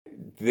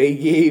they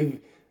gave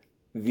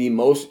the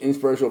most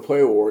inspirational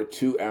player award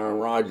to Aaron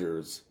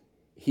Rodgers.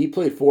 He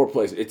played 4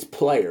 plays. It's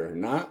player,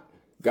 not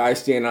guy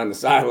standing on the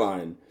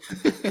sideline.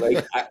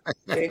 Like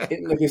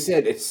like I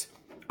said,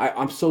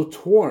 I'm so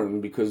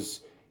torn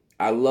because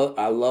I love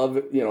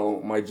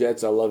my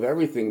Jets. I love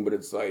everything, but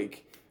it's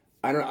like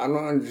I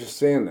don't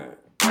understand that.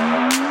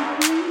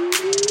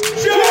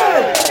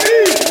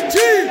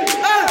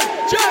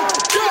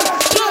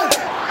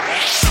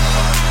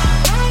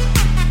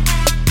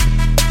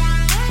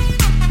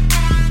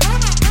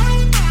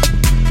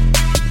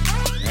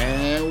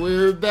 And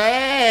we're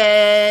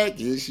back.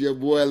 It's your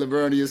boy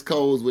Lavernius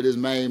Coles with his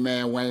main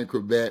man Wayne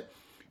Corbett,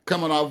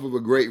 coming off of a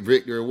great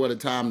victory. What a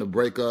time to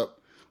break up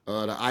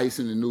the ice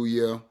in the new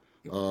year.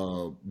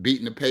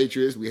 Beating the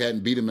Patriots. We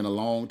hadn't beat them in a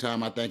long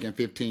time, I think, in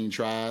 15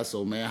 tries.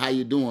 So, man, how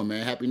you doing,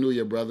 man? Happy New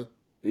Year, brother.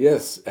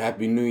 Yes,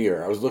 Happy New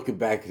Year. I was looking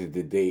back at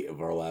the date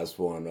of our last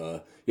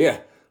one. Yeah,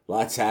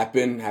 lots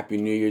happened. Happy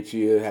New Year to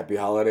you. Happy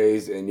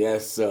holidays. And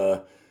yes,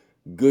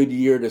 good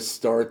year to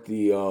start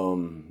the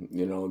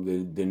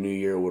new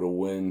year with a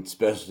win,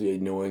 especially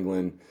in New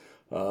England.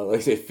 Like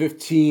I say,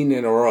 15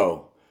 in a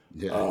row.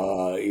 Yeah.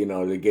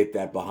 To get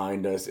that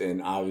behind us,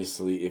 and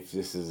obviously, if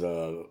this is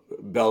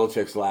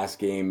Belichick's last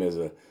game as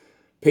a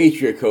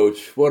Patriot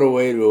coach, what a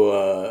way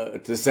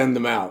to send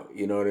them out.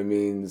 You know what I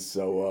mean?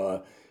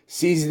 So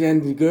season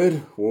ended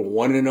good. We're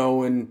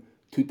 1-0 in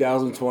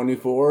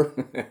 2024.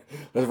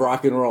 Let's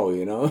rock and roll.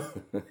 Yeah,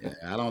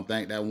 I don't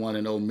think that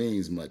 1-0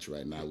 means much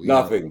right now.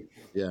 Nothing.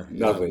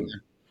 Nothing.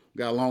 We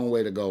got a long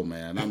way to go,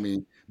 man. I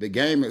mean, the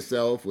game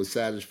itself was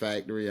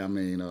satisfactory. I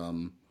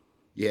mean,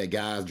 you had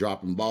guys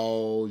dropping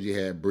balls. You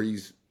had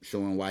Brees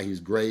showing why he's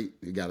great.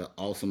 He got an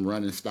awesome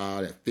running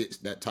style that fits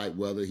that type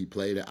weather. He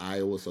played at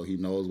Iowa, so he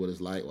knows what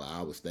it's like, or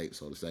Iowa State,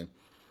 so to say.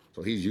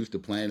 So he's used to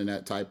playing in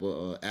that type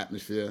of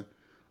atmosphere.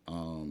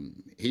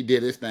 He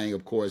did his thing,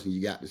 of course, and you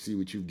got to see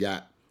what you've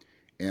got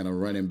in a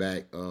running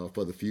back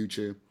for the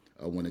future.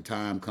 When the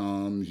time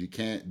comes, you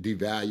can't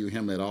devalue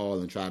him at all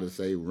and try to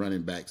say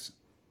running backs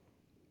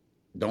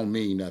don't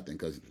mean nothing.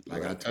 Because,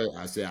 like I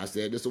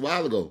said this a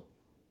while ago,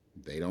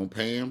 they don't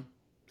pay him.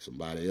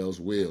 Somebody else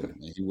will,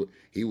 and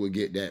he would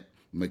get that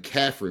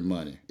McCaffrey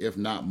money, if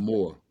not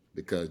more,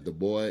 because the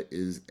boy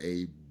is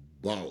a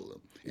baller.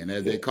 And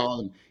as they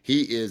call him,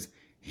 he is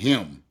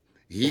him.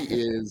 He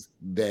is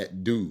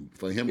that dude.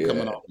 For him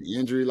coming off an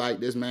injury like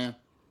this, man,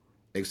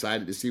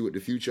 excited to see what the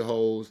future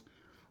holds.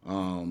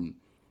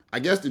 I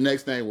guess the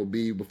next thing will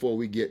be, before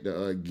we get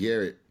to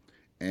Garrett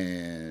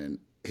and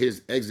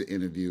his exit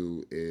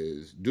interview,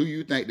 is, do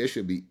you think there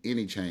should be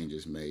any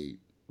changes made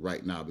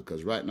right now?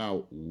 Because right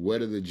now, where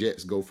do the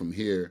Jets go from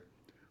here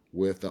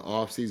with the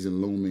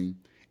offseason looming?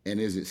 And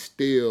is it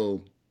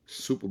still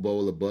Super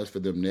Bowl or bust for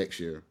them next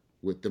year,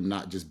 with them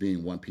not just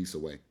being one piece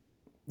away?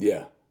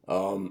 Yeah.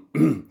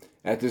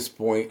 At this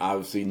point,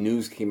 obviously,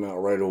 news came out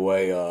right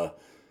away.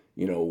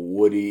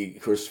 Woody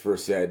Christopher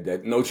said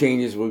that no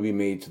changes will be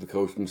made to the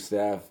coaching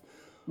staff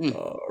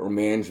or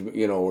management,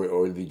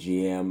 or the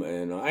GM.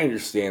 And I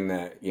understand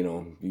that,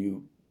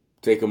 you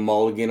take a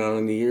mulligan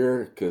on the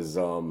year because,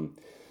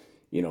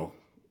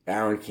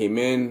 Aaron came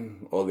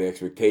in, all the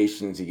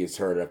expectations, he gets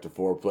hurt after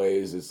 4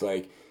 plays. It's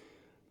like,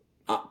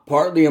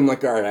 partly I'm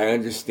like, all right, I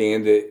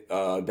understand it.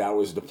 That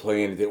was the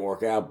plan. It didn't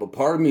work out. But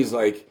part of me is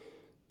like,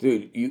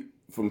 dude, you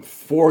from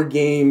 4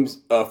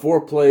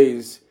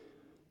 plays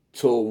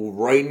till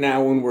right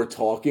now when we're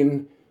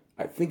talking,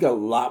 I think a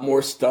lot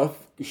more stuff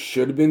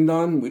should have been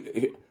done.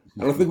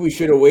 I don't think we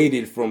should have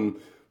waited from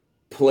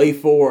play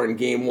 4 in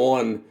game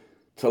 1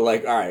 to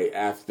like, all right,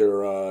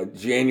 after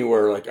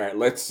January, like, all right,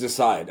 let's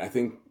decide. I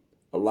think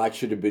a lot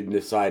should have been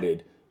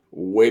decided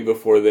way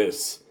before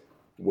this,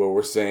 where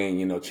we're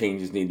saying,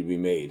 changes need to be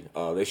made.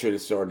 They should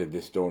have started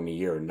this during the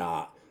year,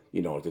 not,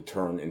 to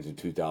turn into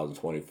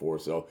 2024.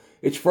 So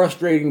it's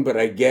frustrating, but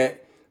I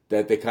get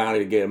that they kind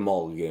of get a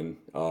mulligan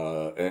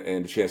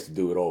and a chance to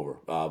do it over.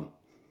 I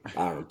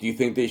don't know. Do you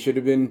think they should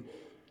have been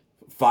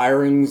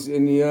firings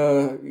in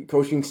the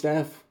coaching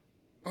staff?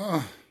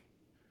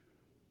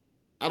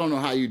 I don't know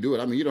how you do it.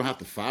 I mean, you don't have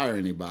to fire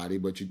anybody,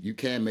 but you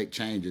can make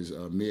changes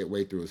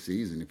midway through a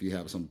season if you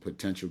have some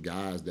potential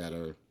guys that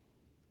are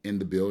in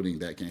the building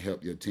that can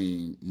help your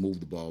team move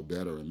the ball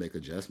better and make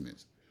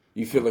adjustments.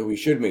 You feel like we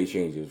should make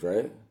changes,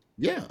 right?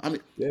 Yeah, I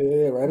mean,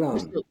 yeah, right on.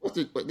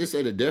 What they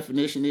say the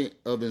definition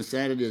of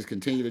insanity is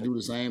continue to do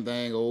the same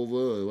thing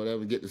over or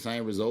whatever, get the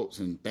same results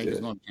and think it's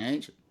going to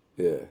change.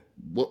 Yeah.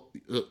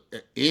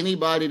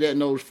 Anybody that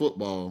knows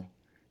football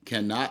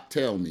cannot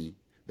tell me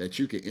that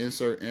you can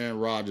insert Aaron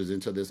Rodgers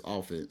into this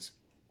offense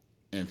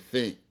and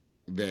think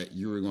that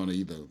you're going to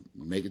either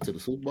make it to the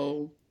Super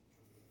Bowl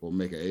or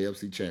make an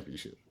AFC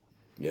championship.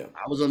 Yeah.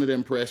 I was under the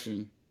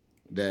impression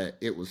that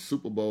it was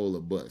Super Bowl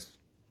or bust.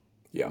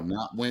 Yeah.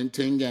 Not win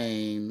 10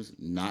 games,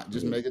 not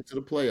just make it to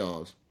the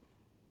playoffs.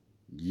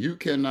 You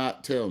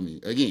cannot tell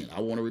me, again,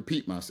 I want to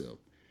repeat myself,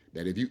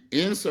 that if you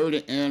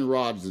inserted Aaron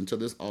Rodgers into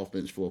this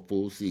offense for a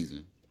full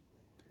season,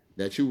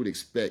 that you would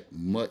expect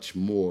much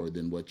more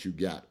than what you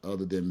got,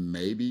 other than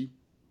maybe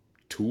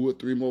 2 or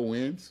 3 more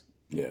wins.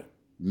 Yeah.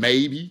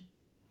 maybe.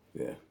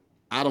 Yeah.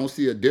 I don't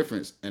see a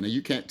difference, and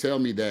you can't tell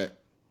me that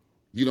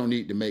you don't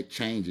need to make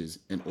changes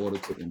in order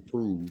to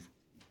improve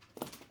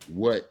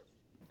what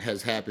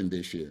has happened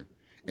this year.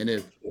 And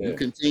if you Yeah.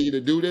 continue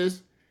to do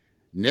this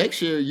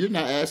next year, you're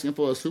not asking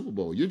for a Super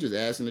Bowl. You're just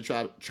asking to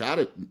try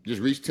to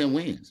just reach 10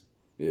 wins.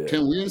 Yeah.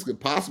 10 wins could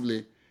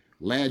possibly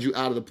land you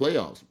out of the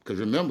playoffs. Because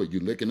remember,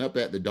 you're looking up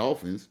at the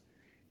Dolphins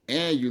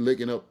and you're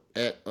looking up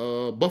at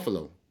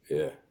Buffalo.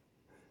 Yeah.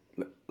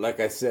 Like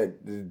I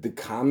said, the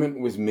comment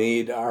was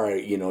made. All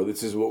right,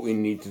 this is what we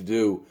need to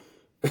do.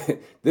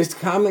 This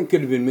comment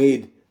could have been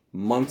made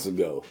months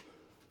ago.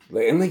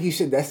 And like you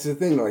said, that's the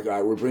thing. Like, all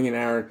right, we're bringing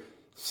Aaron.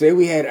 Say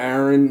we had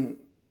Aaron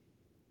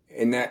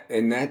in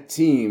that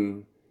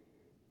team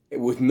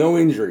with no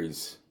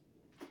injuries.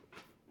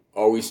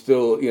 Are we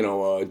still,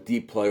 a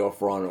deep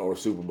playoff run or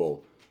Super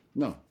Bowl?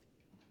 No.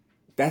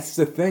 That's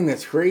the thing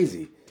that's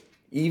crazy.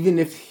 Even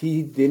if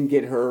he didn't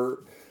get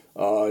hurt,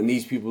 and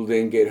these people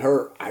didn't get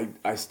hurt,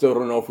 I still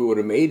don't know if we would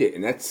have made it.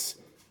 And that's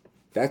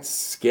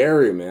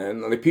scary,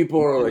 man. Like,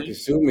 people are like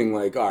assuming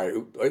like, all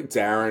right, it's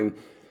Aaron,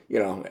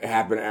 it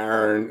happened to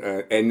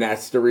Aaron, and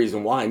that's the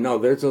reason why. No,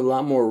 there's a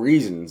lot more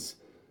reasons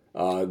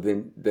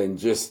than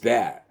just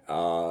that,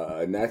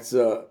 and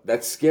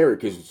that's scary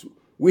because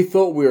we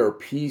thought we were a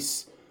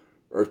piece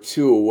or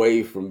two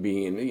away from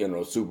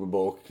being, Super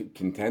Bowl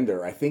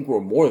contender. I think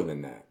we're more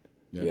than that.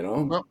 Yeah.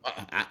 Well,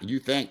 you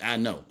think I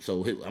know.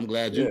 So I'm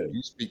glad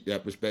you speak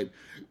that perspective.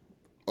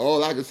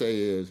 All I can say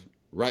is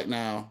right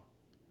now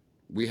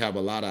we have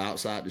a lot of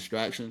outside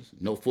distractions.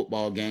 No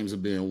football games are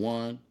being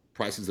won.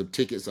 Prices of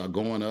tickets are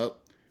going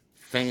up.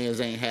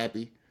 Fans ain't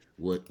happy.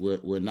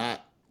 We're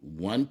not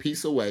one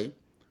piece away.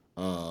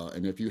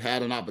 And if you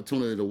had an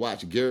opportunity to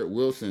watch Garrett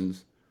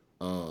Wilson's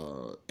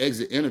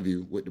exit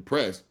interview with the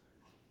press,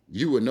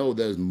 you would know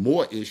there's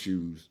more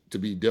issues to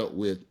be dealt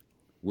with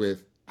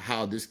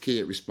how this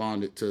kid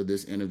responded to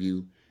this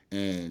interview.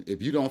 And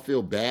if you don't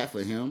feel bad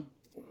for him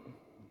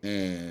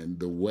and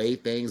the way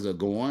things are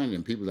going,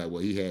 and people are like,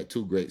 well, he had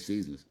 2 great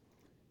seasons.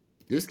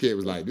 This kid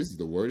was like, this is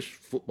the worst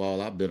football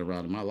I've been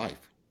around in my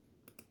life.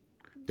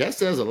 That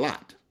says a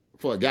lot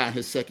for a guy in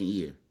his second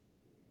year.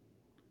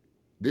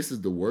 This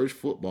is the worst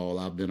football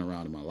I've been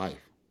around in my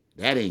life.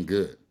 That ain't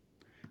good.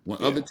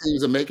 When other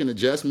teams are making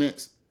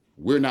adjustments,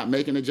 we're not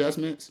making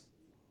adjustments.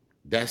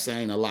 That's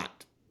saying a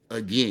lot.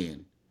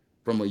 Again,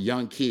 from a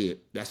young kid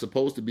that's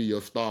supposed to be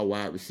your star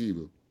wide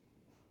receiver.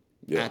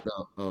 Yeah. After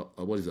a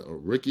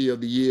rookie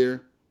of the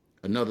year,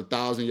 another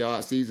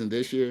 1,000-yard season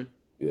this year.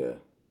 Yeah.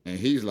 And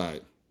he's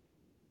like,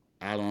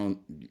 I don't.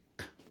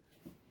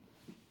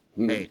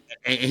 And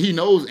he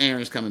knows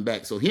Aaron's coming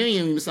back, so he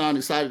ain't even sound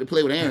excited to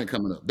play with Aaron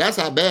coming up. That's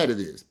how bad it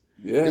is.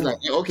 Yeah. He's like,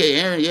 okay,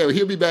 Aaron, yeah,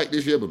 he'll be back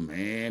this year, but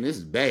man, this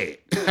is bad.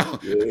 I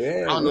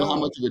don't know how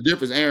much of a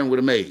difference Aaron would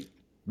have made,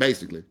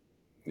 basically.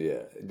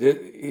 Yeah,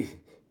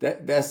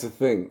 that's the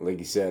thing. Like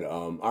you said,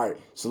 all right.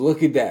 So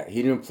look at that.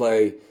 He didn't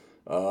play,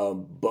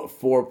 but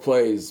 4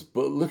 plays.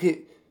 But look at,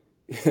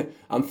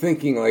 I'm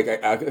thinking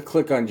like I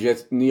click on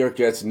New York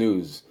Jets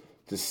news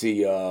to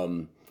see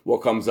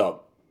what comes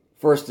up.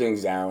 First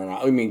thing's Aaron.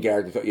 I mean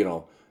Garrett.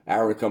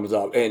 Aaron comes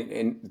up,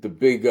 and the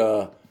big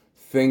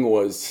thing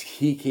was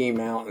he came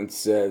out and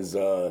says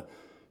the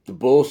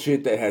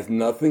bullshit that has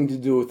nothing to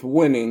do with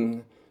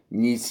winning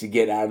needs to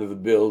get out of the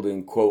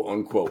building, quote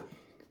unquote.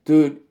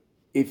 Dude,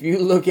 if you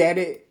look at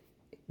it,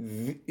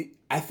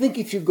 I think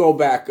if you go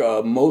back,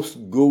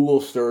 most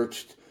Google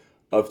searched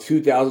of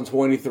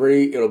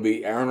 2023, it'll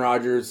be Aaron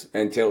Rodgers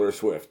and Taylor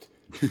Swift.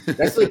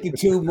 That's like the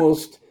 2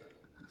 most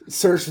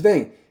searched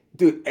thing.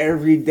 Dude,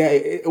 every day.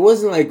 It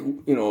wasn't like,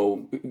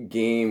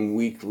 game,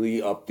 weekly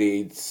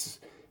updates.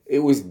 It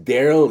was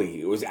daily.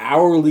 It was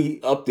hourly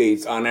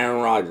updates on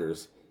Aaron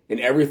Rodgers and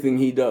everything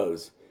he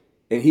does.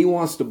 And he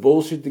wants the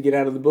bullshit to get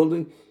out of the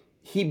building.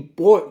 He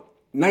bought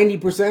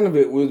 90% of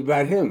it was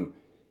about him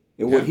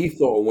and what he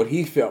thought, what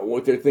he felt,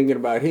 what they're thinking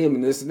about him,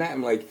 and this and that.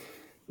 I'm like,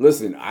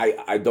 listen,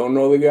 I don't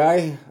know the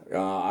guy.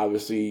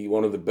 Obviously,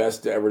 one of the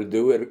best to ever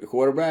do it at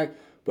quarterback.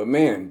 But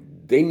man,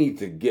 they need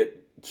to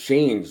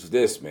change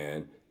this,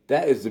 man.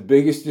 That is the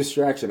biggest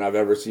distraction I've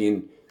ever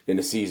seen in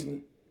a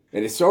season,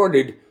 and it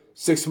started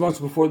 6 months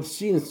before the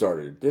season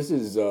started. This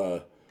is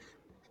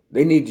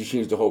they need to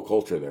change the whole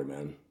culture there,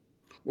 man.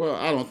 Well,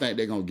 I don't think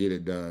they're gonna get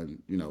it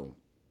done,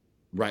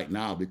 right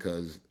now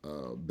because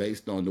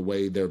based on the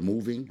way they're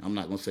moving, I'm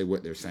not going to say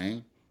what they're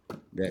saying,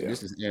 that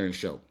this is Aaron's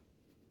show.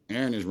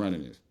 Aaron is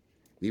running this.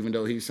 Even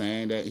though he's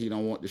saying that he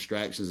don't want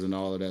distractions and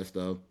all of that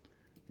stuff.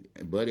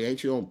 Buddy,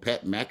 ain't you on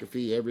Pat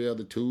McAfee every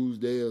other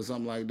Tuesday or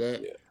something like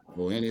that? Yeah.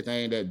 Or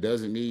anything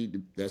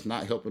that's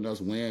not helping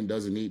us win,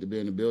 doesn't need to be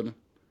in the building?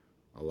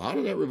 A lot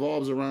of that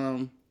revolves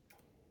around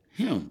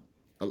him.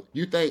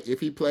 You think if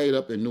he played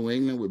up in New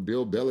England with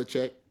Bill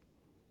Belichick,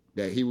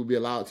 that he would be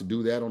allowed to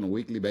do that on a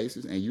weekly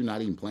basis and you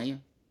not even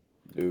playing?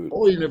 Dude.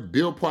 Or even if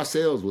Bill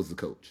Parcells was the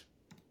coach.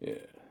 Yeah.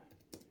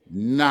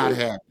 Not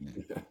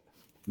happening.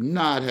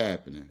 Not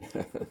happening.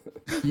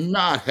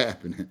 Not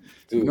happening.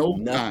 Dude, no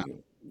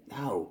nothing. time.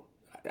 No.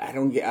 I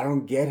don't get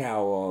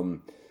how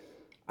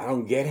I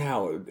don't get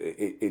how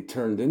it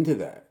turned into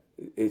that.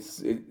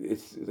 It's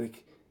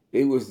like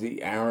it was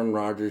the Aaron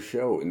Rodgers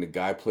show, and the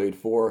guy played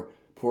for.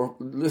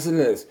 Listen to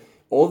this.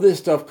 All this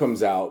stuff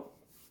comes out.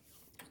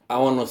 I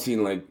want to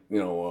seem like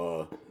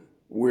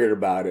weird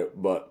about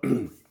it, but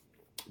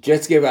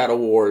Jets give out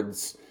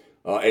awards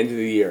end of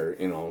the year.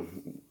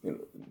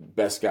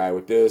 Best guy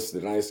with this,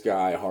 the nice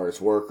guy,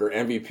 hardest worker,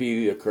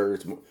 MVP,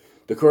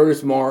 the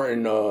Curtis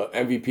Martin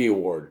MVP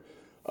award.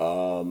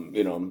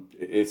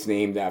 It's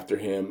named after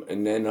him,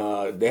 and then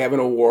they have an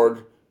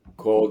award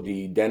called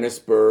the Dennis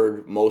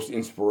Byrd Most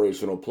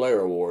Inspirational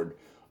Player Award,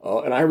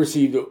 and I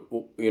received it,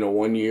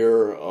 1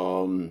 year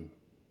in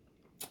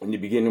the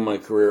beginning of my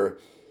career,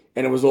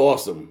 and it was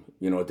awesome.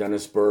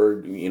 Dennis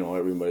Byrd.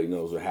 Everybody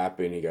knows what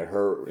happened. He got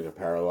hurt, he got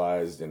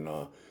paralyzed, and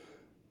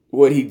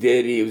what he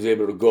did, he was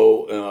able to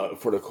go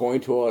for the coin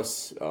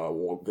toss,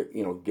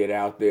 get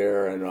out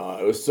there, and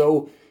it was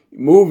so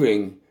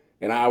moving,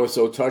 and I was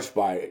so touched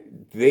by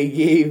it. They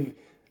gave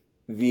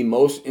the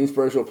Most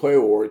Inspirational Player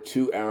Award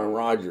to Aaron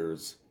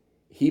Rodgers.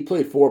 He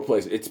played 4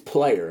 plays. It's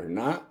player,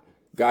 not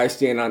guy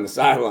standing on the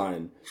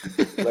sideline.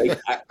 Like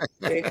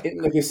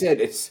like I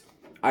said,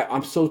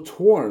 I'm so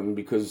torn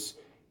because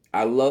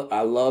I love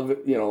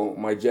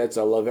my Jets.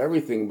 I love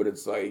everything, but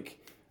it's like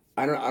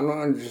I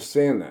don't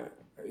understand that.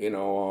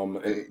 And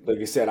like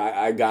I said,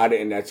 I got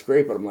it, and that's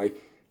great. But I'm like,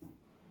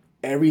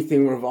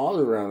 everything revolves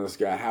around this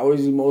guy. How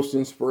is he most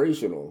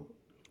inspirational?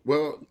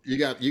 Well, you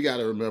got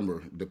to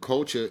remember the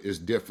culture is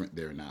different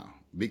there now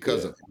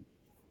because Yeah, of him.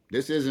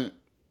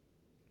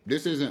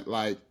 This isn't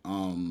like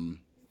when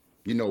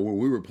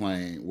we were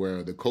playing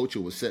where the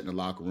culture was set in the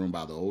locker room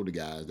by the older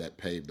guys that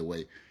paved the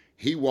way.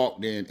 He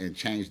walked in and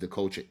changed the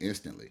culture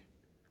instantly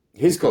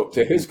because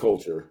his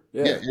culture.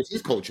 yeah, Yeah, it's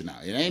his culture now.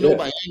 It ain't yeah.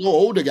 nobody, ain't no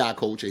older guy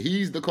culture.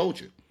 He's the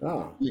culture.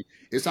 Oh,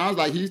 It sounds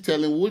like he's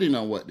telling Woody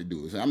on what to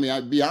do. So, I mean,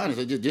 I'd be honest,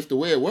 it's just the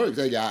way it works.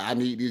 Hey, I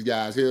need these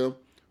guys here,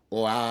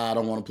 or I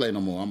don't want to play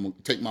no more. I'm gonna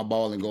take my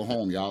ball and go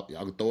home. Y'all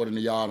can throw it in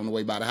the yard on the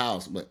way by the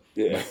house, but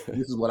yeah,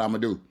 this is what I'm gonna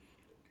do.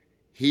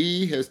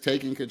 He has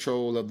taken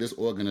control of this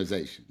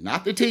organization,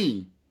 not the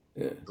team,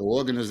 yeah, the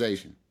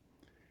organization.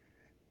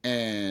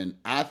 And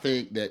I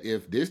think that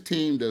if this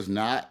team does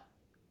not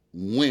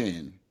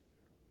win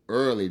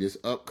early this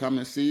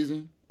upcoming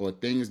season, or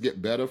things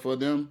get better for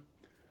them,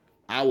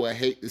 I would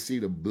hate to see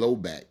the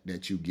blowback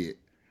that you get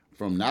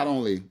from not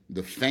only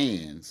the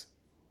fans,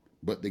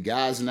 but the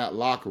guys in that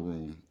locker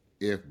room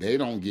if they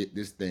don't get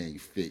this thing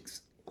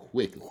fixed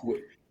quickly.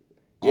 Quit.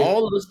 Yeah,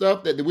 All of the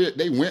stuff that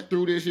they went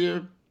through this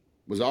year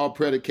was all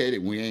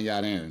predicated. We ain't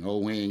got Aaron. Oh,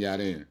 we ain't got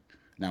Aaron.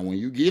 Now, when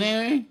you get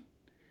Aaron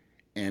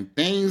and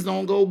things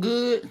don't go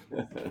good,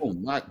 oh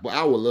my! But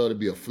I would love to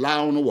be a fly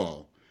on the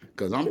wall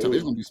because I'm telling you,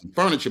 there's gonna be some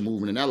furniture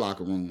moving in that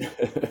locker room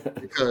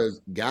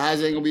because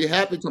guys ain't gonna be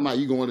happy talking about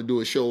you going to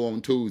do a show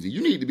on Tuesday.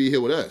 You need to be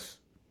here with us.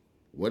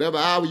 Whatever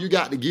hour you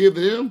got to give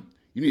to them,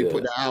 you need to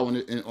put yeah, that hour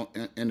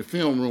in the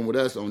film room with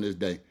us on this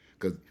day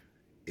because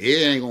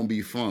it ain't gonna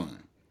be fun.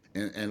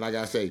 And like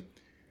I say,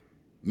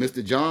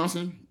 Mr.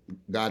 Johnson,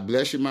 God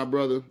bless you, my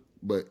brother,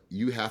 but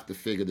you have to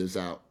figure this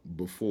out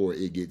before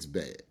it gets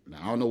bad. Now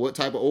I don't know what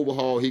type of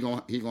overhaul he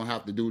gonna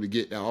have to do to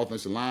get that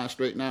offensive line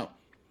straightened out,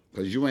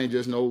 because you ain't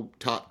just no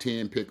top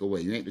 10 pick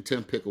away. You ain't the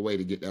 10th pick away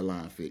to get that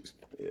line fixed,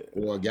 yeah.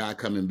 or a guy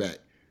coming back.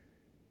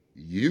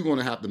 You're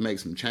gonna have to make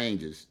some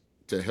changes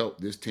to help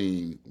this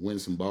team win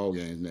some ball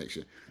games next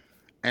year.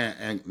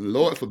 And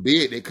Lord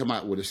forbid they come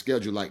out with a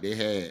schedule like they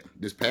had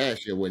this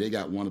past year, where they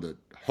got one of the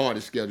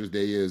hardest schedules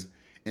there is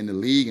in the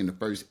league in the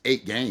first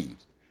 8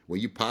 games, where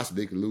you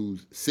possibly could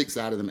lose 6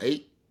 out of them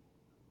 8.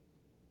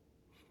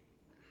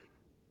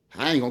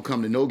 I ain't gonna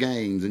come to no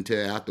games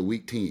until after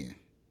week 10.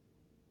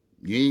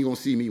 You ain't gonna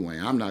see me,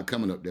 Wayne. I'm not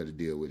coming up there to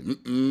deal with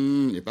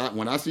it.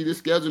 When I see this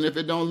schedule, and if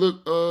it don't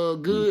look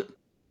Mm, good,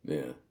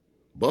 yeah,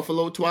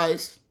 Buffalo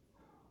twice,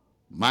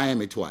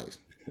 Miami twice.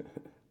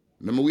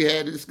 Remember we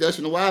had the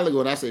discussion a while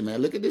ago, and I say,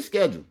 man, look at this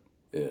schedule.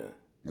 yeah,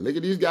 And look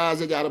at these guys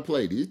they got to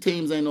play. These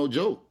teams ain't no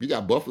joke. You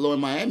got Buffalo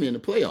and Miami in the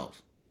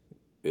playoffs.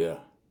 yeah.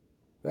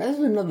 That's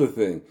another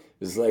thing.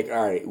 It's like,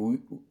 all right,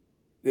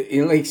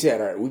 like you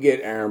said, all right, we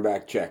get Aaron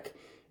back, check,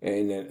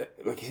 and then,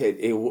 like you said,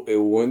 it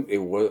wouldn't. It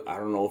was. I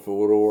don't know if it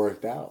would have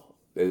worked out.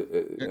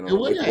 It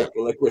wouldn't have.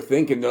 Like we're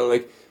thinking, though,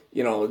 like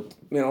well,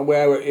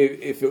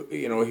 if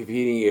if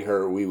he didn't get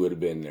hurt, we would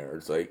have been there.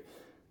 It's like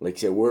I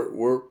said,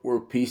 we're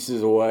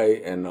pieces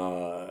away, and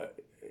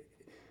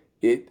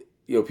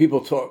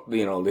people talk,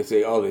 they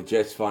say, oh, the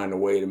Jets find a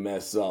way to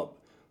mess up.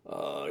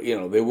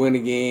 They win a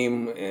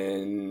game,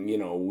 and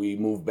we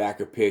move back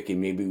a pick,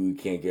 and maybe we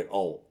can't get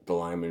the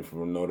lineman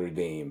from Notre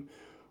Dame,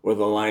 or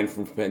the line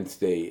from Penn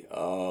State.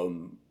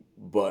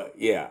 But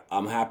yeah,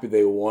 I'm happy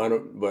they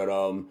won. But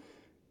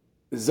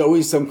there's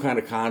always some kind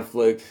of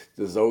conflict.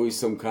 There's always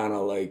some kind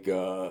of like,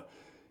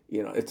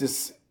 it's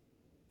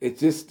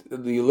just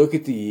you look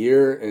at the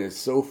year, and it's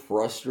so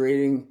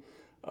frustrating.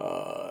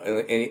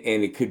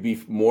 And it could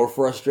be more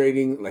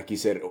frustrating, like you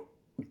said,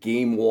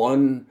 game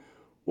one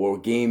or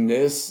game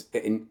this,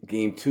 and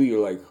game two,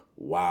 you're like,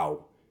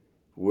 wow,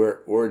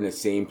 we're in the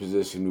same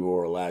position we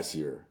were last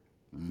year.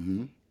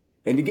 Mm-hmm.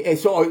 And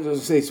so I was going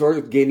to say, sort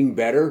of getting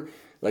better.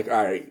 Like,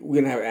 all right,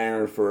 we're gonna have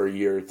Aaron for a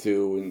year or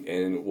two,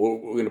 and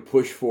we're gonna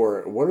push for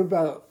it. What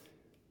about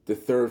the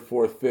third,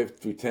 fourth, fifth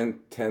through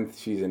tenth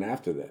season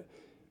after that?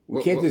 We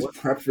What, can't what, just what,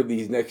 prep for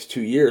these next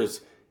 2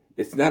 years.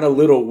 It's not a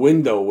little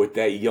window with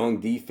that young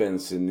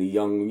defense and the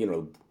young,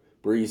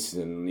 Brees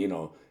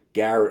and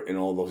Garrett and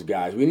all those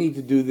guys. We need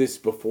to do this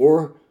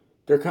before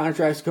their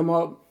contracts come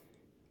up,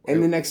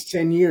 and the next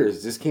 10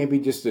 years. This can't be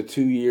just a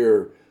 2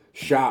 year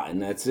shot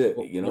and that's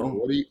it.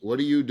 what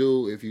do you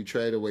do if you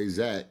trade away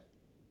Zach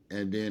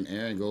and then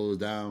Aaron goes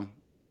down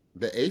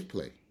the eighth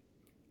play?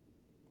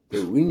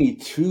 Dude, we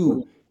need What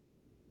two. do,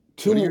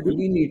 what Two. do you do?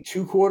 We need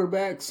two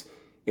quarterbacks,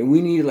 and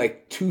we need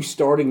like two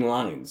starting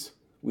lines.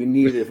 We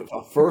need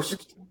a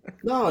first.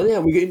 No, yeah,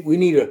 we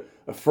need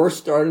a first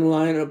starting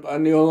line up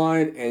on the O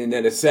line, and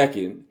then a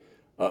second.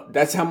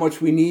 That's how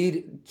much we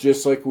need.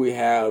 Just like we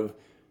have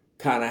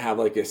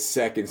like a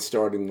second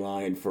starting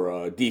line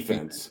for Defense.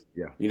 defense.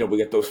 Yeah. We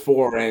got those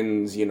four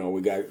ends.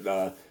 We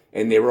got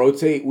and they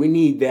rotate. We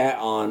need that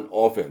on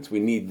offense. We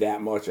need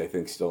that much, I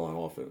think, still on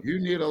offense. You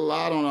need a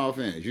lot on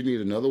offense. You need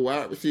another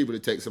wide receiver to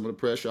take some of the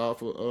pressure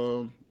off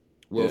of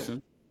Yeah,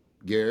 Wilson,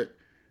 Garrett.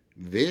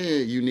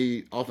 Then you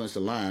need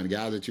offensive line,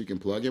 guys that you can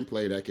plug and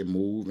play that can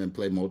move and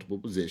play multiple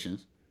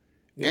positions.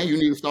 yeah, And you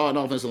need a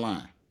starting offensive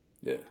line.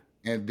 yeah.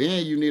 And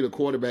then you need a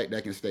quarterback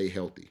that can stay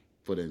healthy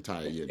for the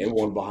entire year And next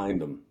one year.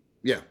 behind them.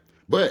 Yeah.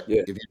 But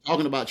Yeah, if you're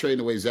talking about trading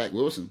away Zach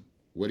Wilson,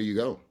 where do you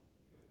go?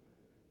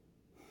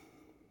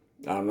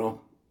 I don't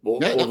know. Well,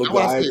 That's all the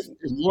why I said guys.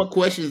 there's more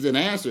questions than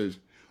answers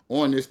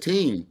on this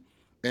team.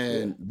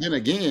 Yeah, And then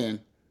again,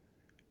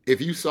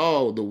 if you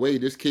saw the way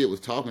this kid was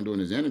talking during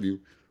his interview,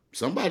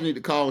 somebody need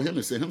to call him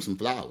and send him some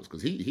flowers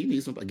because he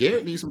needs some.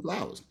 Garrett needs some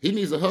flowers. He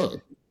needs a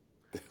hug.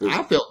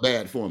 I felt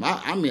bad for him.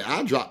 I mean,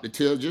 I dropped the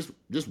tears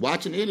just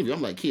watching the interview.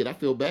 I'm like, kid, I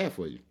feel bad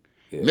for you.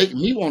 yeah. Make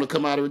me want to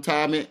come out of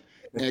retirement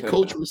and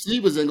coach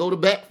receivers and go to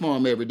bat for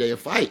him every day and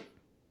fight.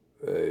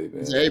 Hey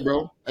He said, hey, man.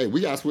 bro, hey,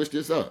 we gotta switch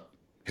this up.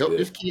 Help Yeah,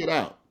 this kid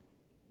out.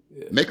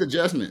 yeah. Make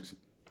adjustments.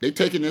 They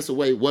taking this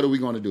away. What are we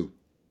gonna do?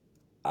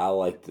 I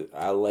like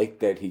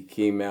that he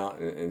came out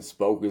and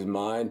spoke his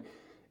mind.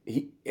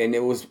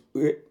 It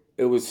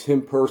was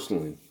him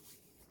personally.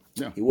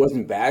 Yeah. He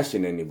wasn't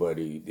bashing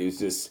anybody. It was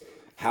just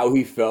how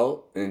he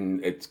felt,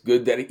 and it's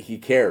good that he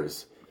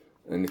cares,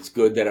 and it's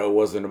good that it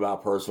wasn't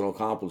about personal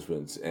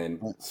accomplishments. And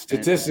And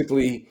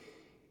statistically,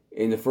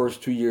 in the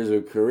first 2 years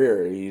of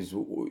career, he's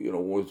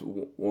was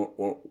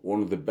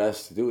one of the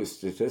best to do it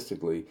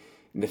statistically.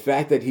 And the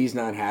fact that he's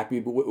not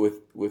happy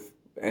with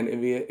any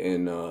of it,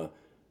 and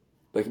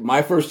like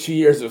my first 2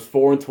 years was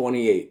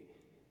 4-28,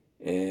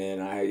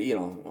 and I had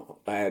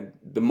I had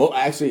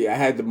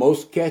the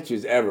most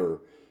catches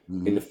ever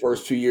in mm-hmm. the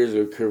first 2 years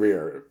of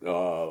career,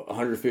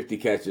 150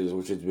 catches,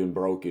 which has been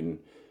broken,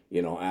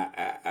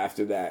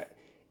 after that.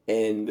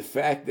 And the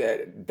fact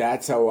that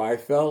that's how I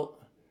felt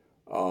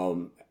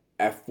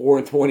at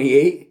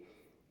 4-28,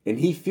 and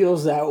he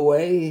feels that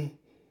way,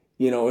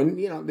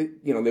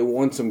 they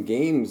won some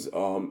games.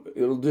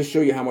 It'll just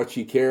show you how much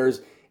he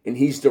cares, and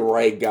he's the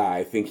right guy.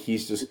 I think he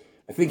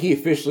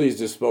officially is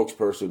the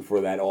spokesperson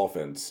for that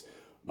offense.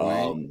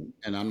 Wayne, Um,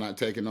 and I'm not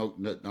taking no,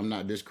 I'm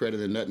not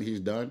discrediting nothing he's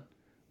done.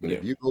 But yeah,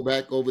 if you go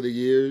back over the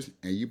years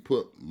and you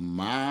put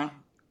my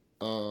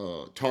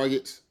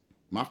targets,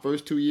 my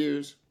first 2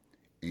 years,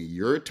 and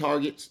your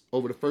targets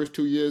over the first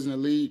 2 years in the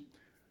league,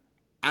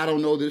 I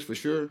don't know this for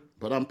sure,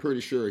 but I'm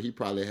pretty sure he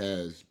probably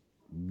has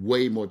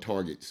way more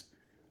targets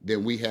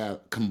than we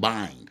have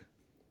combined.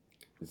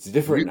 it's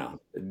different With, now.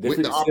 with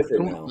Different. the It's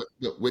different opportunity,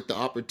 now. with the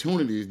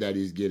opportunities that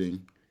he's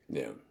getting,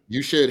 Yeah,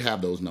 you should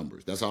have those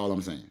numbers. That's all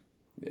I'm saying.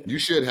 yeah, You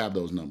should have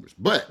those numbers.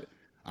 But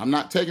I'm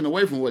not taking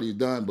away from what he's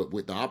done, but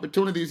with the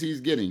opportunities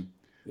he's getting,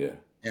 yeah.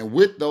 and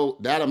with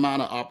that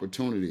amount of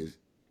opportunities,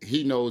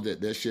 he knows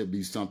that there should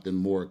be something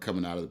more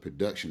coming out of the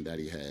production that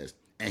he has.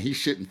 And he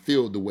shouldn't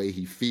feel the way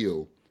he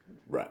feel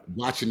Right.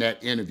 watching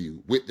that interview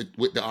with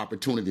the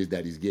opportunities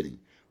that he's getting.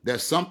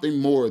 There's something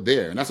more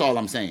there. And that's all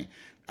I'm saying.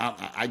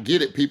 I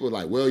get it. People are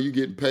like, well, you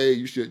getting paid,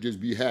 you should just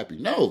be happy.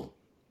 No.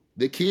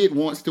 The kid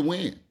wants to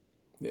win.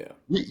 Yeah,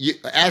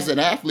 As an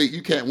athlete,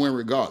 you can't win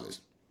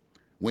regardless.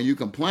 When you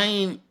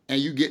complain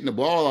and you getting the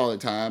ball all the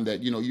time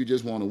that you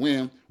just want to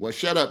win, well,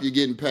 shut up, you're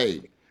getting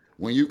paid.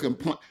 When you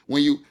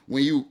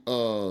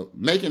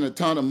making a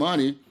ton of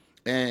money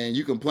and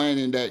you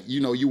complaining that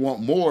you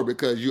want more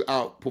because you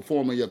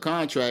outperforming your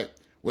contract,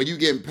 well, you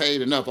getting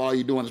paid enough. All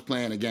you're doing is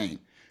playing a game.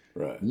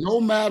 right, No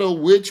matter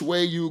which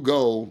way you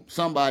go,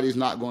 somebody's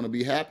not going to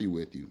be happy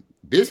with you.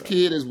 This right,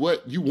 kid is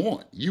what you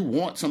want. You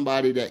want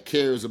somebody that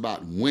cares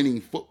about winning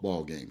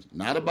football games,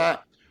 not right.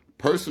 about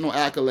personal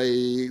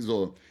accolades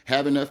or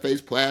having their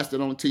face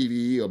plastered on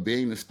TV or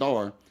being the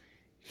star.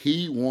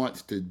 He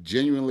wants to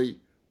genuinely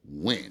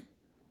win.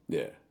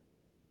 Yeah,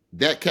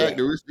 That yeah,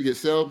 characteristic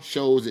itself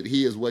shows that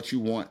he is what you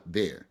want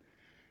there.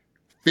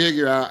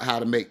 Figure out how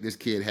to make this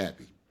kid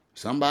happy.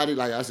 Somebody,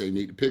 like I say,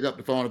 need to pick up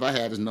the phone. If I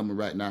had his number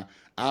right now,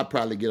 I'd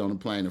probably get on the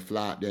plane and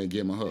fly out there and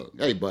give him a hug.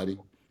 Hey, buddy,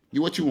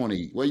 what you want to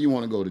eat? Where you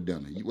want to go to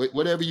dinner?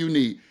 Whatever you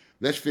need,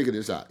 let's figure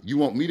this out. You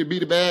want me to be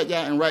the bad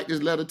guy and write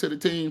this letter to the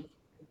team?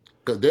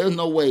 Because there's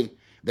no way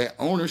that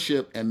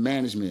ownership and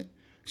management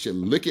should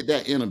look at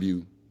that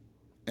interview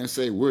and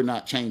say, we're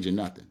not changing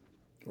nothing.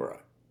 Right.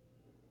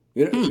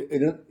 You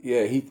know,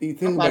 yeah, he think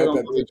Somebody about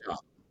don't that. do a job.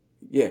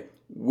 Yeah,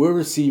 we're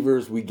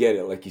receivers. We get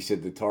it. Like you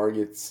said, the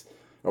targets.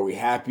 Are we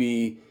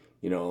happy?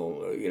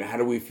 How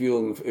do we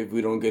feel if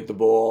we don't get the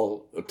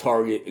ball, a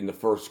target in the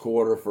first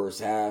quarter,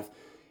 first half?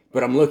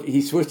 But I'm looking.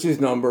 He switched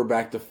his number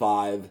back to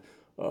 5,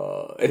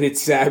 and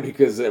it's sad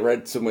because I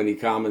read so many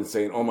comments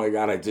saying, "Oh my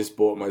God, I just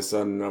bought my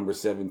son number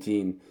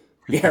 17,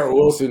 Garrett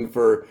Wilson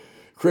for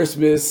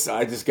Christmas.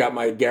 I just got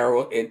my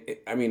Garrett." And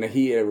I mean,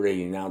 he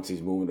already announced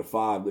he's moving to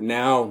 5, but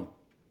now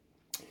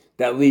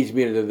that leads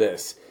me to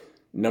this.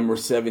 Number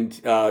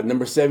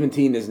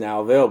 17 is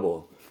now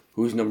available.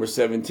 Who's number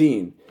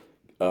 17?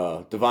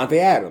 Devontae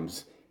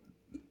Adams.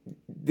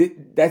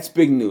 That's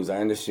big news. I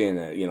understand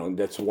that.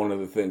 That's one of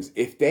the things.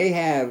 If they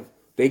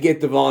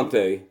get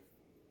Devontae,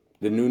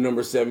 the new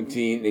number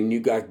 17, and you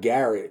got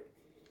Garrett,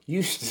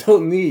 you still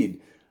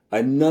need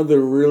another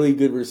really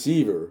good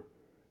receiver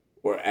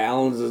or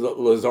Allen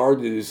Lazard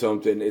to do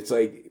something. It's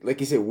like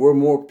you said, we're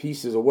more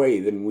pieces away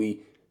than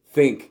we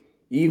think,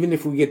 even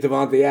if we get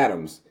Devontae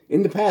Adams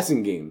in the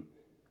passing game.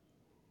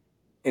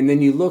 And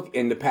then you look,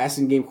 and the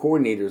passing game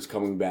coordinator is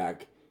coming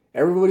back.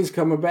 Everybody's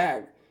coming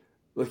back.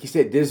 Like you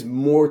said, there's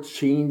more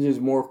changes,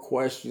 more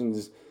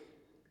questions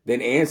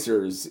than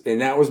answers.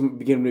 And that was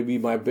beginning to be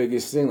my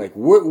biggest thing. Like,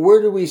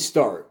 where do we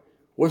start?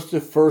 What's the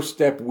first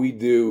step we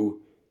do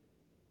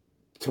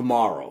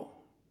tomorrow?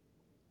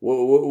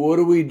 What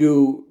do we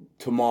do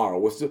tomorrow?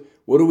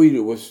 What do we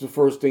do? What's the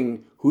first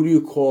thing? Who do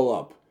you call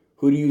up?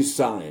 Who do you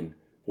sign?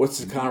 What's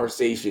the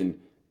conversation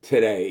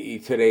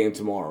today and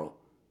tomorrow?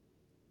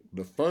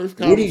 The first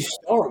Where do you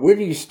start? Where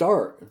do you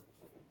start?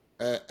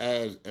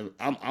 As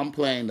I'm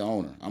playing the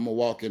owner, I'm gonna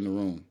walk in the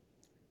room.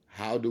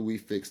 How do we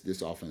fix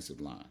this offensive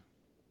line?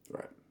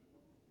 Right.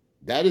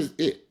 That is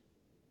it.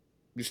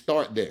 You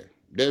start there.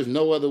 There's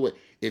no other way.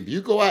 If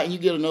you go out and you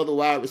get another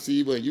wide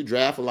receiver and you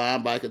draft a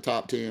linebacker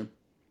top 10,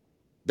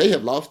 they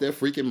have lost their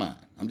freaking mind.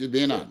 I'm just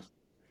being honest.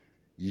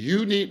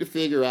 You need to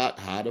figure out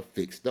how to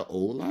fix the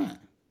old line.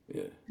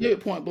 Yeah.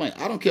 Period, point blank.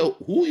 I don't care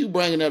who you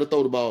bringing there to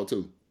throw the ball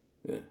to.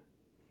 Yeah.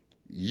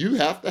 You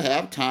have to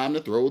have time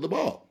to throw the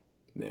ball.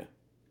 Yeah.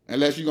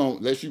 Unless we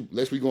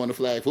go into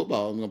flag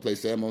football, I'm gonna play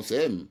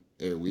 7-on-7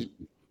 every week.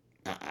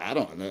 I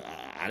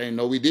didn't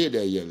know we did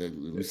that yet.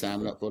 We're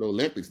signing up for the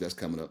Olympics that's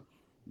coming up.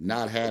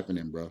 Not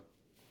happening, bro.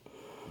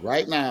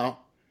 Right now,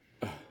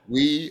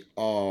 we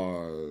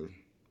are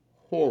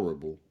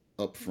horrible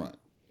up front.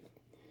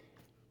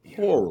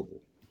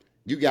 Horrible.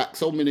 You got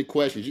so many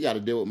questions. You got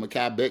to deal with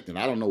Mekhi Becton.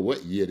 I don't know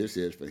what year this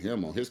is for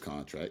him on his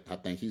contract. I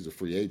think he's a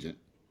free agent,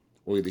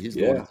 or either he's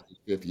going into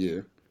his 5th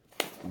year.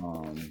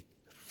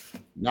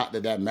 Not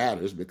that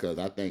matters because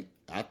I think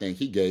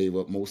he gave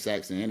up more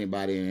sacks than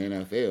anybody in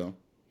the NFL.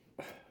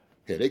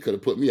 Hey, they could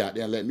have put me out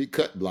there and let me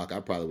cut block. I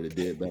probably would have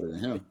did better than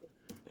him.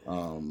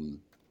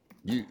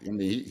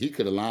 He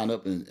could have lined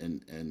up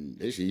and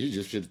he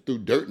just should have threw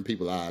dirt in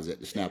people's eyes at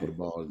the snap of the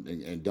ball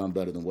and done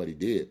better than what he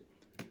did.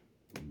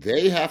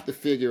 They have to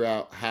figure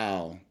out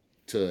how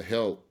to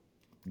help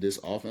this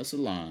offensive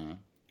line,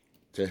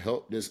 to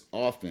help this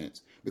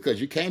offense, because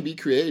you can't be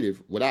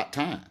creative without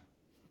time.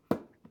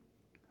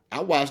 I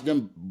watched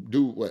them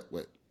do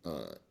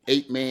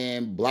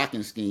 8-man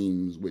blocking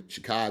schemes with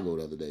Chicago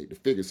the other day to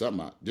figure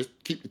something out. Just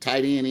keep the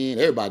tight end in,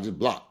 everybody just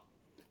block.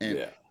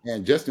 And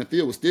Justin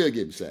Field was still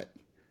getting sacked.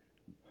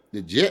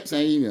 The Jets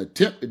ain't even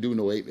attempt to do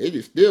no 8. They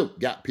just still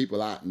got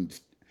people out, and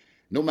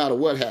no matter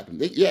what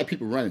happened, you had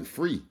people running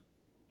free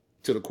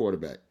to the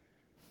quarterback.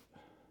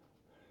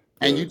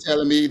 And you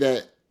telling me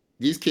that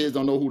these kids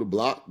don't know who to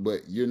block,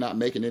 but you're not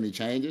making any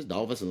changes? The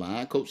offensive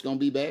line coach gonna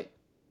be back?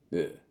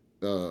 Yeah.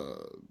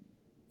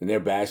 And they're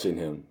bashing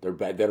him. They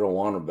don't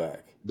want him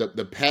back.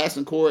 The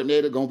passing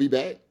coordinator gonna be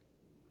back.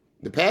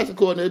 The passing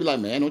coordinator be like,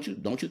 man,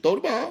 don't you throw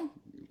the ball?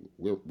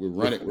 We'll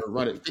run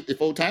it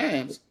 54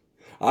 times.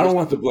 I don't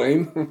want the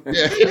blame.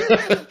 Yeah.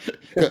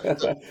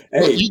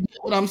 Hey, you get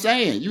what I'm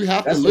saying. You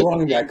have to look. That's the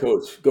running back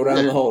coach. Go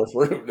down the hall.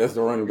 That's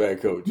the running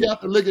back coach. You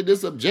have to look at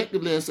this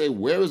objectively and say,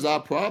 where is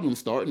our problem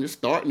starting? It's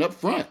starting up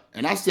front.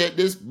 And I said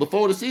this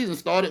before the season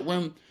started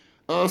when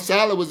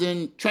Salah was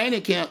in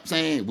training camp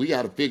saying, we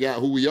got to figure out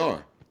who we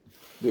are.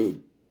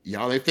 Dude.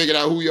 Y'all ain't figured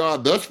out who you are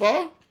thus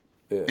far?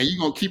 Yeah. And you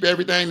going to keep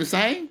everything the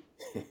same?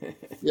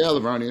 Yeah,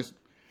 Lavernius.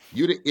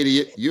 You the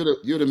idiot.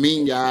 You're the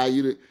mean guy.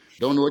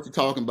 Don't know what you're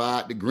talking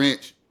about. The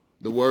Grinch.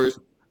 The worst.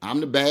 I'm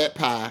the bad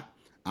pie.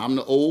 I'm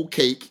the old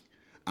cake.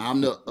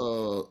 I'm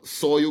the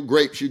soiled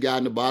grapes you got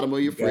in the bottom of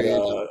your fridge.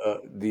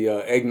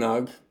 The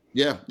eggnog.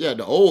 Yeah,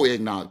 the old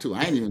eggnog too.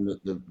 I ain't even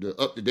the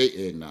up-to-date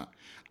eggnog.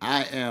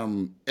 I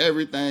am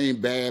everything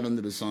bad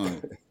under the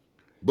sun.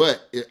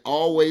 But it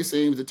always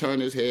seems to turn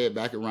his head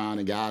back around,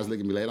 and guys look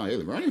at me later on. Hey,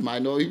 Lavernius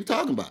might know what he was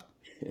talking about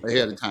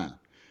ahead of time.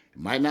 It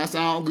might not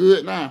sound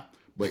good now,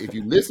 but if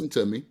you listen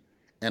to me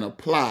and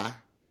apply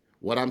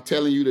what I'm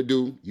telling you to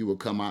do, you will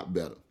come out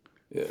better.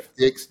 Yeah.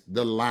 Fix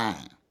the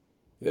line.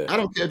 Yeah. I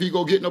don't care if you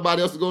go get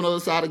nobody else to go on the other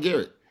side of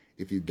Garrett.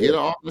 If you get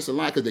Yeah. an offensive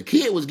line, because the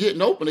kid was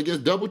getting open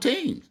against double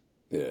teams.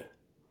 Yeah.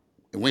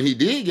 And when he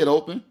did get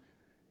open,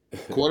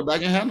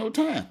 quarterback didn't have no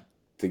time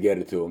to get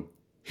it to him.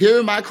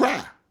 Hear my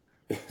cry.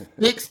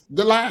 Fix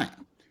the line.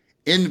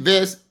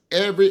 Invest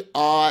every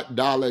odd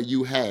dollar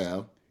you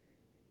have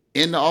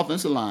in the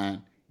offensive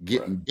line,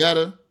 getting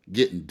better,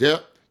 getting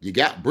depth. You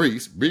got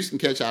Brees. Brees can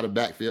catch out of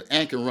backfield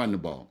and can run the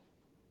ball.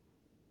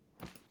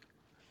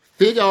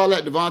 Figure all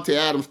that Devontae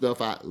Adams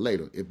stuff out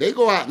later. If they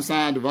go out and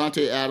sign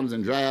Devontae Adams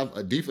and draft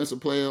a defensive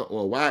player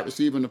or a wide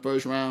receiver in the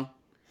first round,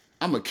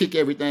 I'm going to kick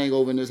everything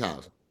over in this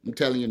house. I'm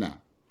telling you now.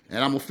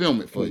 And I'm going to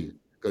film it for you.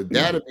 Because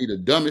that'll be the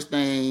dumbest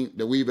thing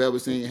that we've ever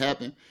seen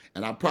happen.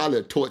 And I'll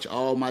probably torch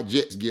all my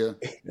Jets gear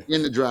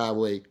in the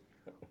driveway,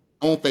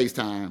 on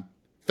FaceTime,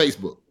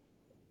 Facebook.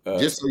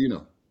 Just so you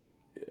know.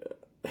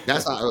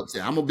 That's how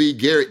upset. I'm gonna be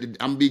Garrett.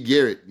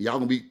 Y'all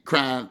gonna be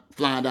crying,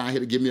 flying down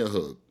here to give me a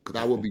hug.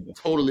 Because I will be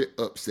totally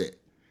upset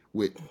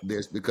with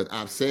this because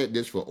I've said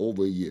this for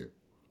over a year.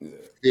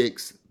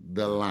 Fix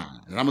the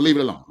line. And I'm gonna leave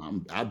it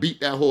alone. I beat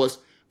that horse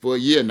for a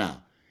year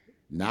now.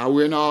 Now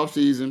we're in the off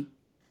season.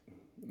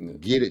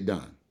 Get it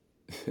done.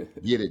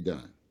 Get it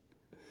done.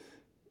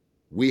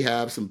 We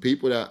have some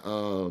people that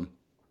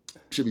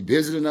should be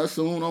visiting us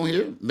soon on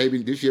here.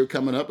 Maybe this year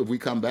coming up if we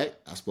come back.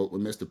 I spoke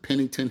with Mr.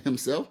 Pennington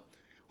himself,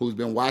 who's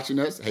been watching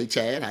us. Hey,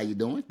 Chad, how you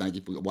doing? Thank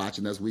you for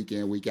watching us week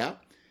in, week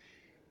out.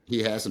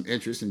 He has some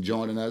interest in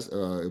joining us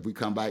if we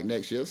come back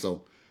next year.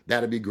 So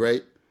that'll be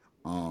great.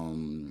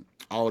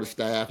 All the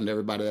staff and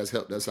everybody that's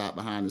helped us out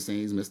behind the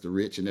scenes, Mr.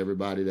 Rich and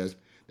everybody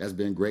that's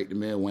been great to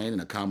me and Wayne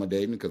and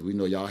accommodating because we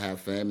know y'all have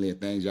family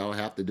and things y'all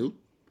have to do.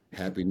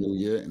 Happy New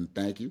Year and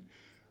thank you.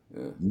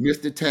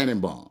 Mr.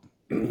 Tannenbaum,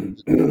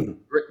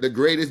 the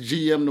greatest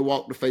GM to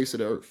walk the face of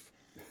the earth.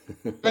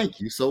 Thank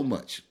you so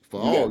much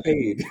for all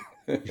paid.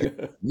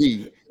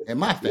 me and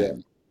my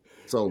family.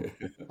 So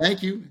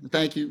thank you,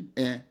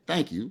 and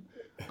thank you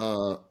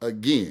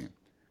again.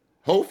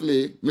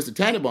 Hopefully, Mr.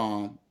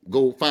 Tannenbaum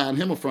go find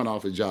him a front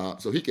office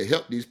job so he can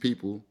help these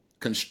people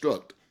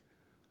construct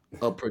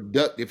a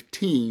productive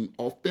team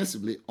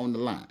offensively on the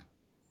line.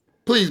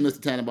 Please, Mr.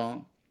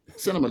 Tannenbaum,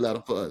 send him a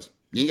letter for us.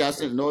 You ain't got to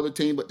send no other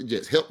team but the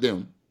Jets. Help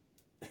them.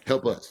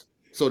 Help us.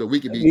 So that we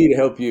can be. I need to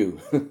help you.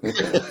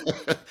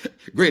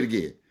 Great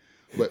again.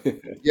 But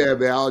yeah,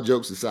 man, all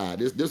jokes aside,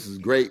 this is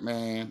great,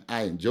 man.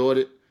 I enjoyed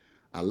it.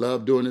 I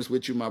love doing this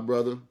with you, my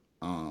brother.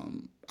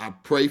 I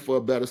pray for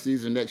a better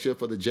season next year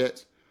for the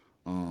Jets.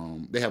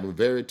 They have a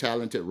very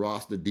talented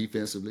roster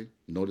defensively.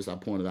 Notice I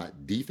pointed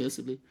out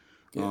defensively.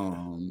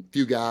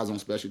 Few guys on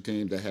special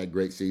teams that had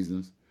great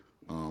seasons.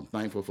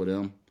 Thankful for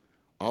them.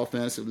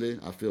 Offensively,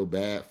 I feel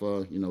bad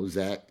for,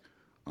 Zach,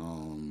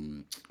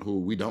 who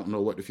we don't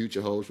know what the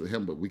future holds for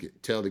him, but we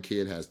could tell the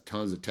kid has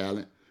tons of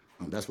talent.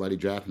 That's why they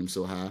drafted him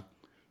so high.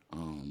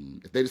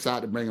 If they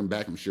decide to bring him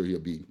back, I'm sure he'll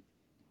be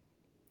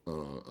a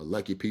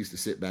lucky piece to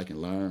sit back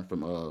and learn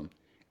from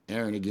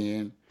Aaron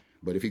again.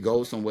 But if he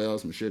goes somewhere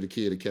else, I'm sure the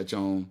kid will catch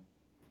on,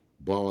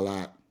 ball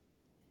out.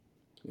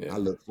 Yeah. I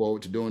look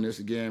forward to doing this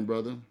again,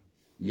 brother.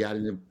 You got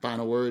any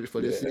final words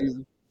for this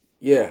season?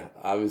 Yeah,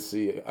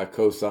 obviously I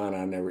co-sign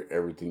on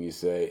everything you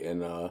say,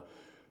 and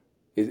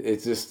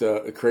it's just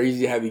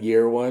crazy how the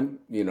year went.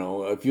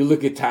 If you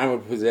look at time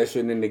of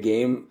possession in the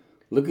game,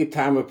 look at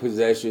time of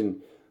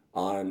possession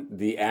on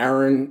the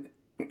Aaron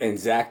and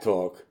Zach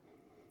talk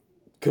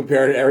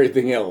compared to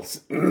everything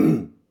else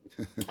on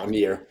the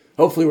year.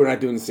 Hopefully we're not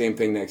doing the same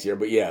thing next year,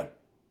 but yeah,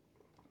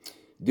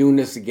 doing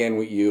this again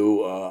with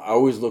you, I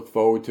always look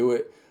forward to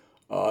it.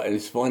 And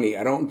it's funny,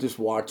 I don't just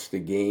watch the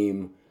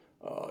game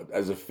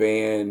as a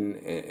fan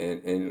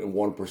in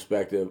one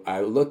perspective.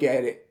 I look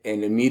at it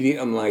and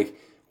immediately I'm like,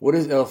 what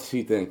is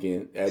LC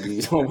thinking as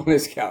he's home on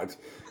his couch?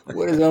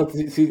 What is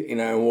LC,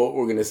 and what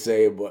we're going to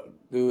say? But,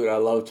 dude, I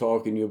love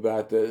talking to you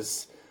about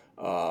this.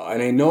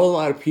 And I know a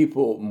lot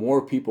of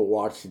more people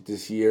watched it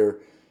this year.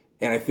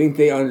 And I think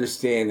they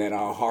understand that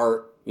our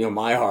heart,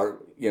 my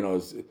heart,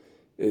 is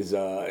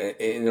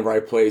in the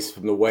right place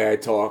from the way I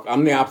talk.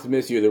 I'm the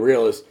optimist, you're the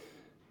realist.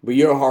 But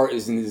your heart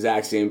is in the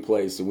exact same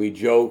place. And we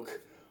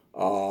joke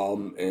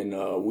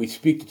and we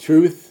speak the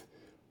truth.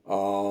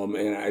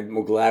 And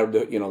I'm glad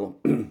that,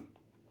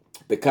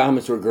 the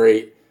comments were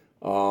great.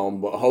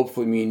 But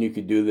hopefully me and you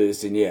could do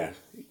this. And yeah,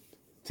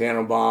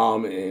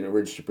 Tannenbaum and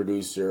Rich, the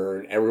producer,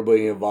 and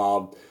everybody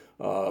involved.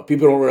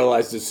 People don't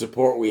realize the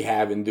support we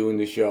have in doing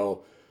the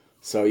show.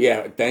 So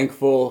yeah,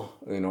 thankful.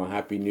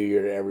 Happy New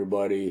Year to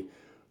everybody.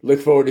 Look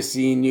forward to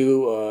seeing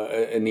you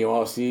in the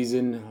off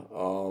season.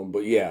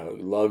 But yeah,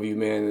 love you,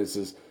 man.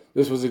 This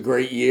was a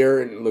great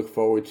year, and look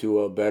forward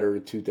to a better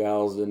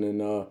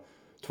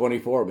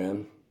 2024,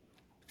 man.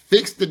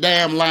 Fix the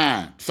damn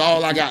line. That's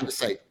all I got to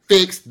say.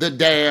 Fix the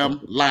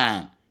damn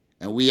line.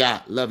 And we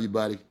out. Love you,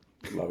 buddy.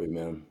 Love you,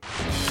 man.